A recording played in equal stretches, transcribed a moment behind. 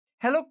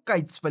Hello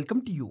guys,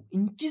 welcome to you.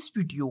 In this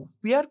video,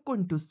 we are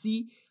going to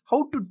see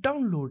how to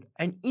download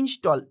and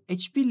install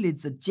HP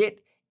LaserJet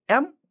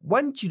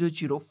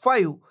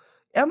M1005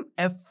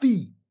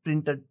 MFP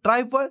printer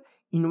driver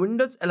in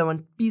Windows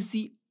 11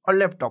 PC or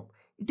laptop.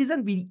 It is a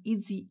very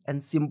easy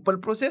and simple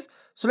process.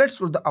 So let's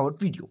go to our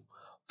video.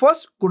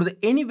 First, go to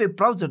any web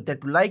browser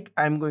that you like.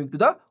 I am going to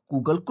the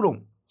Google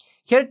Chrome.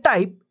 Here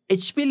type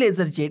HP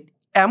LaserJet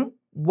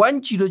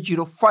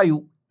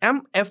M1005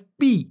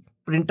 MFP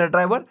printer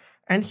driver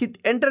and hit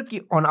enter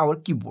key on our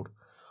keyboard.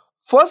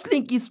 First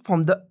link is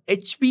from the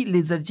HP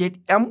LaserJet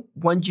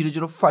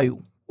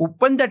M1005.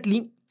 Open that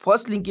link.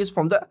 First link is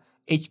from the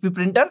HP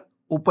printer.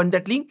 Open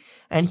that link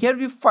and here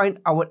we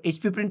find our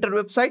HP printer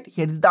website.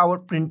 Here is our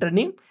printer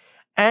name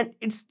and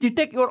it's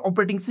detect your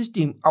operating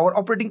system. Our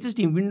operating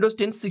system Windows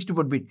 10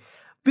 64-bit.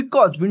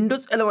 Because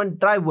Windows 11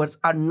 drivers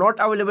are not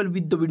available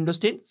with the Windows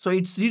 10, so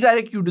it's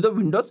redirect you to the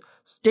Windows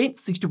 10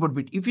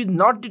 64-bit. If you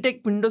not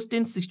detect Windows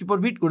 10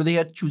 64-bit, go to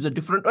here, choose a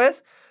different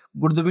OS,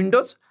 go to the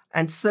Windows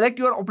and select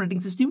your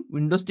operating system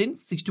Windows 10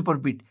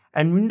 64-bit.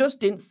 And Windows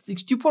 10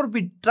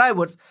 64-bit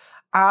drivers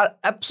are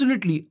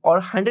absolutely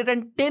or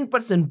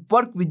 110%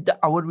 work with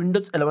our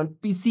Windows 11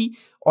 PC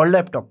or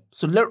laptop.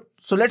 So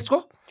let's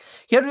go.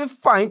 Here we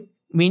find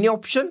many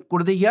option. Go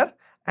to the here.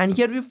 And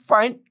here we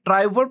find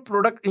driver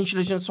product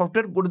installation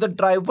software. Go to the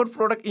driver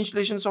product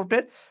installation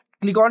software,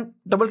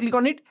 double click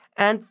on it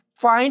and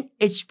find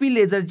HP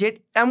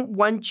LaserJet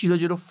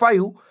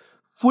M1005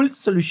 full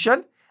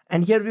solution.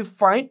 And here we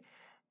find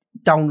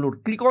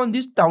download. Click on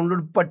this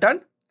download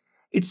button.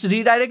 It's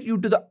redirect you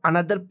to the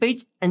another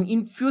page and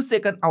in few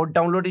seconds our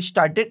download is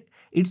started.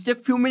 It's take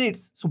few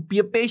minutes. So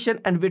be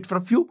patient and wait for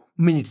a few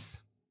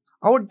minutes.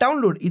 Our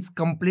download is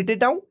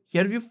completed now.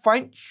 Here we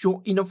find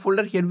show in a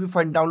folder. Here we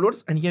find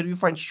downloads and here we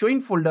find show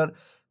in folder.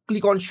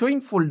 Click on show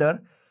in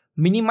folder.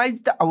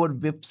 Minimize our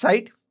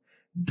website.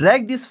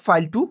 Drag this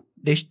file to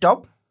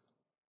desktop.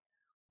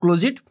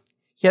 Close it.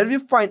 Here we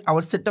find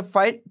our setup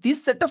file.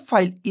 This setup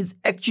file is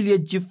actually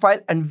a zip file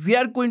and we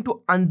are going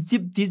to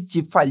unzip this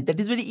zip file. That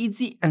is very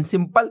easy and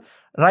simple.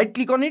 Right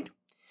click on it.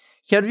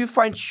 Here we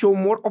find show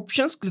more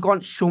options. Click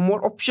on show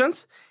more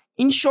options.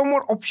 In show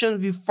more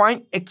options, we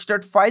find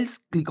extract files.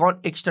 Click on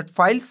extract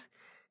files.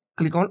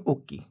 Click on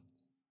OK.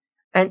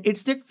 And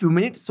it's take few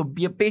minutes. So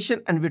be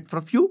patient and wait for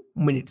a few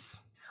minutes.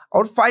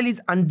 Our file is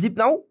unzipped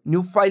now.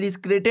 New file is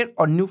created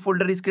or new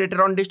folder is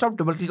created on desktop.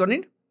 Double click on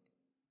it.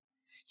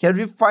 Here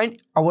we find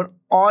our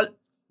all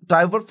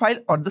driver file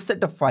or the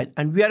setup file.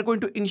 And we are going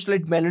to install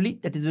it manually.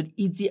 That is very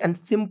easy and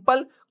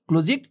simple.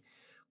 Close it.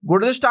 Go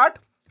to the start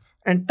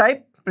and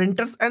type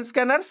printers and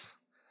scanners.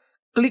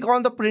 Click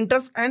on the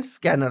printers and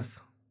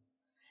scanners.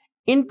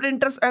 In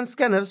printers and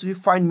scanners, we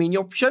find many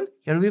options.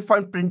 Here we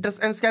find printers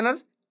and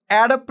scanners.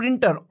 Add a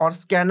printer or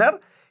scanner.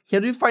 Here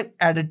we find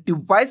added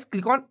device.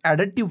 Click on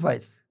added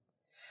device.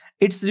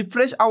 It's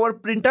refresh our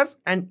printers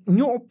and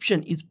new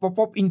option is pop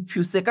up in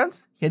few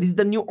seconds. Here is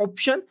the new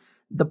option.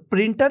 The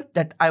printer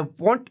that I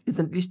want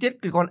isn't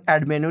listed. Click on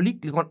add manually.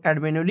 Click on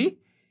add manually.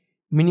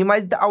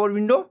 Minimize our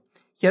window.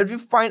 Here we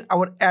find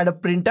our add a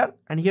printer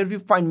and here we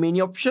find many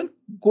options.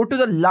 Go to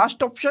the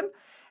last option.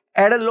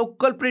 Add a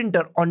local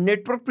printer or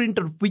network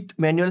printer with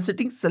manual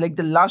settings. Select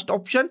the last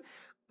option.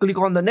 Click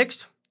on the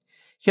next.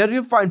 Here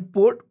you find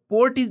port.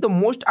 Port is the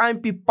most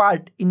IMP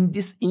part in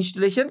this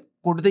installation.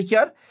 Go to the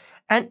here.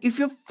 And if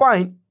you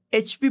find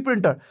HP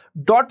printer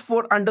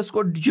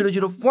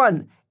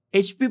 .4_001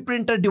 HP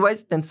printer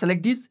device, then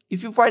select this.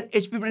 If you find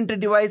HP printer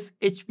device,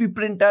 HP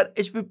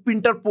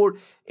printer port,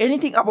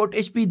 anything about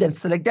HP, then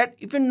select that.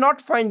 If you not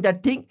find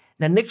that thing,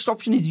 the next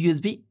option is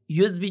USB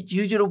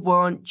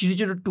 001,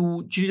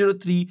 002,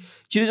 003,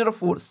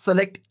 004.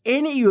 Select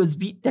any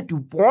USB that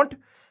you want.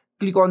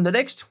 Click on the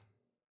next.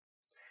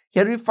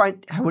 Here we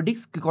find have a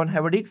disk. Click on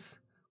have a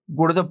disk.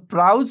 Go to the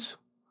browse.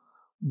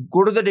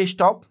 Go to the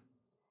desktop.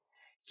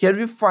 Here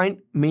we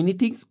find many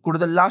things. Go to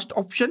the last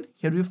option.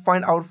 Here we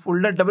find our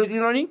folder. Double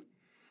click on it.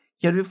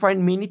 Here we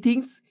find many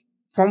things.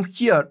 From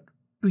here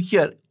to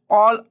here,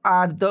 all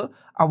are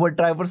our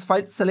drivers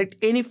file. Select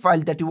any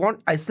file that you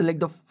want. I select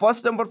the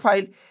first number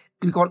file.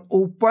 Click on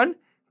open.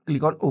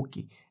 Click on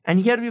OK. And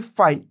here we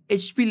find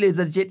HP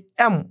LaserJet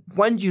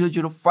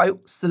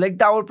M1005.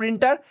 Select our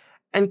printer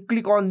and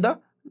click on the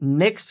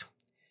next.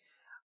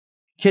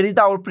 Here is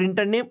our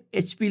printer name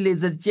HP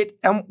LaserJet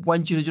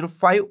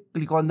M1005.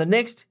 Click on the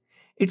next.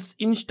 It's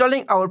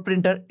installing our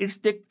printer. It's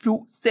take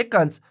few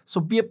seconds. So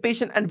be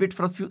patient and wait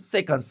for a few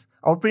seconds.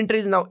 Our printer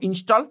is now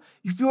installed.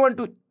 If you want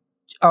to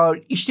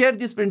share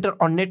this printer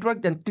on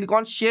network, then click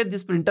on share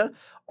this printer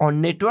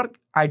on network.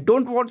 I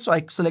don't want, so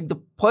I select the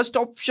first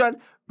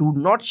option. Do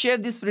not share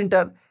this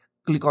printer.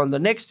 Click on the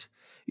next.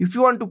 If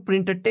you want to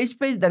print a test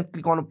page, then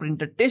click on a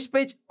printer test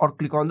page or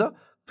click on the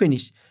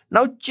finish.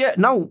 Now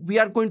we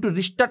are going to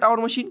restart our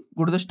machine.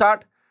 Go to the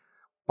start,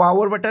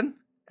 power button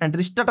and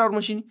restart our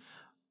machine.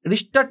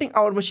 Restarting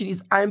our machine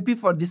is IMP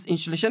for this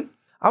installation.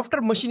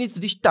 After machine is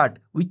restart,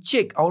 we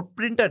check our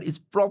printer is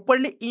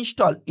properly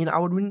installed in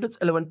our Windows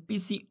 11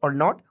 PC or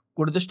not.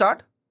 Go to the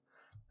start,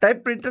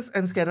 type printers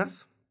and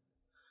scanners.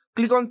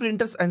 Click on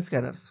printers and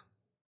scanners.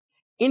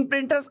 In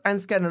printers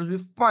and scanners, we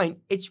find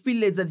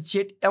HP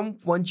LaserJet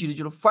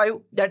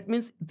M1005. That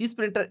means this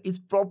printer is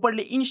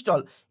properly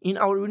installed in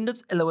our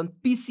Windows 11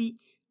 PC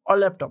or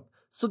laptop.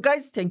 So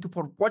guys, thank you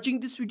for watching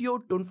this video.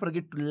 Don't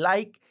forget to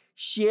like,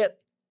 share,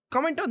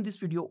 comment on this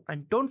video,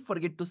 and don't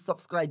forget to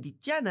subscribe the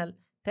channel.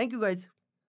 Thank you guys.